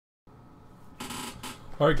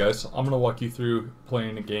Alright guys, I'm going to walk you through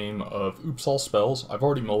playing a game of Oops All Spells. I've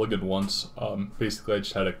already mulliganed once. Basically I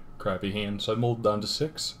just had a crappy hand, so I mulled down to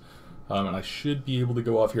 6. And I should be able to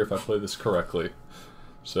go off here if I play this correctly.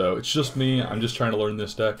 So it's just me, I'm just trying to learn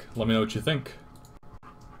this deck. Let me know what you think.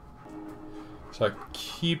 So I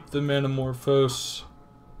keep the Manamorphose.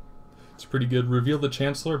 It's pretty good. Reveal the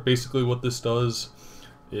Chancellor. Basically what this does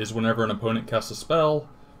is whenever an opponent casts a spell,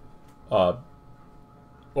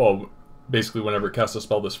 basically whenever it casts a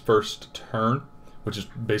spell this first turn, which is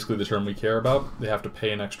basically the turn we care about, they have to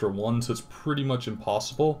pay an extra 1, so it's pretty much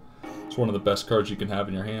impossible. It's one of the best cards you can have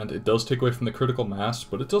in your hand. It does take away from the critical mass,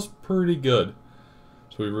 but it does pretty good.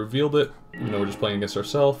 So we revealed it, even though we're just playing against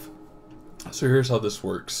ourselves. So here's how this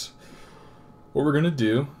works. What we're going to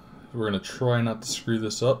do, we're going to try not to screw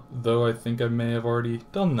this up, though I think I may have already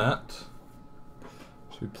done that.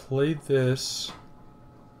 So we play this,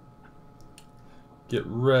 get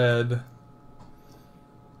red.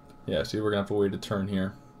 Yeah, see, we're going to have to wait a turn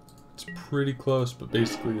here. It's pretty close, but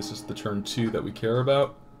basically this is the turn 2 that we care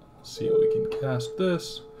about. See how we can cast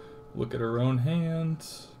this. Look at our own hand.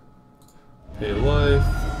 Pay life.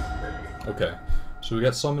 Okay, so we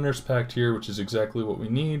got Summoner's Pact here, which is exactly what we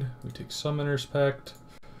need. We take Summoner's Pact,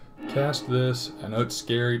 cast this. I know it's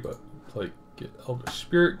scary, but get Elder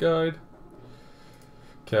Spirit Guide.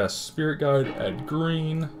 Cast Spirit Guide, add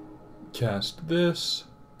green. Cast this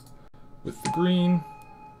with the green.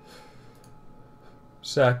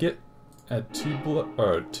 Sack it, add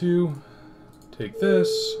 2, take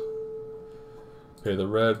this, pay the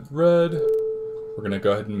red. We're going to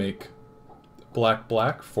go ahead and make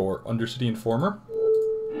black for Undercity Informer.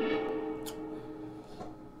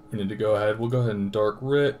 We need to go ahead, we'll go ahead and Dark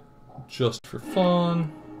Writ just for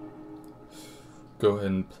fun. Go ahead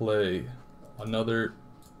and play another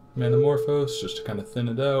Manamorphose just to kind of thin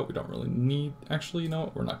it out. We don't really need, actually, you know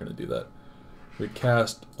what, we're not going to do that. We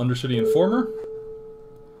cast Undercity Informer.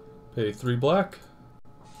 Pay 3 black.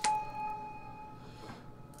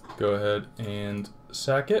 Go ahead and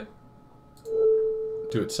sack it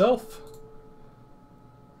to itself.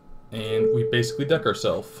 And we basically deck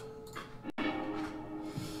ourselves.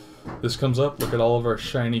 This comes up, look at all of our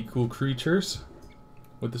shiny cool creatures.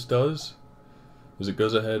 What this does is it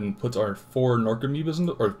goes ahead and puts our 4 Narcomoebas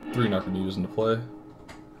into, or 3 Narcomoebas into play.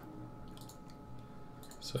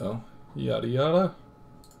 So, yada yada.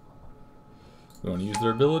 We want to use their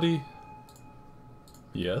ability.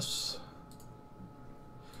 Yes.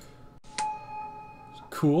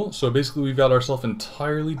 Cool. So basically we've got ourselves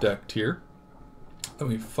entirely decked here. Then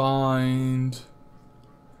we find...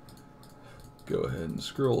 Go ahead and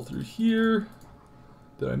scroll through here.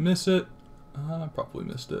 Did I miss it? I probably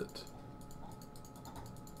missed it.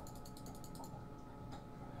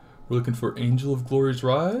 We're looking for Angel of Glory's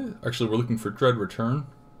Rise. Actually, we're looking for Dread Return.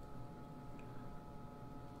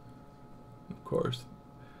 Of course.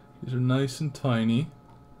 These are nice and tiny.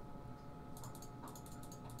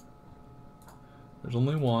 There's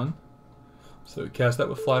only one. So cast that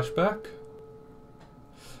with Flashback.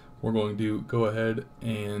 We're going to go ahead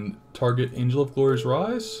and target Angel of Glory's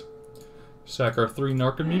Rise. Sack our 3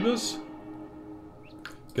 Narcomoebas.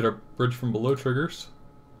 Get our Bridge from Below triggers,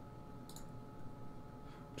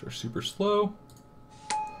 which are super slow.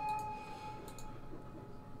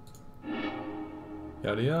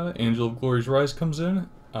 Yada yada. Angel of Glory's Rise comes in,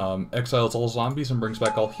 exiles all zombies and brings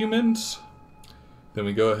back all humans. Then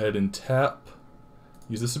we go ahead and tap,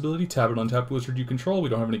 use this ability, tap an untapped wizard you control. We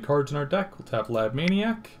don't have any cards in our deck. We'll tap Lab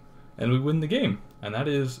Maniac, and we win the game. And that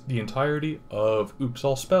is the entirety of Oops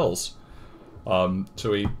All Spells. So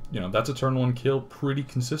that's a turn 1 kill pretty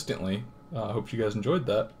consistently. I hope you guys enjoyed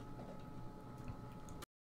that.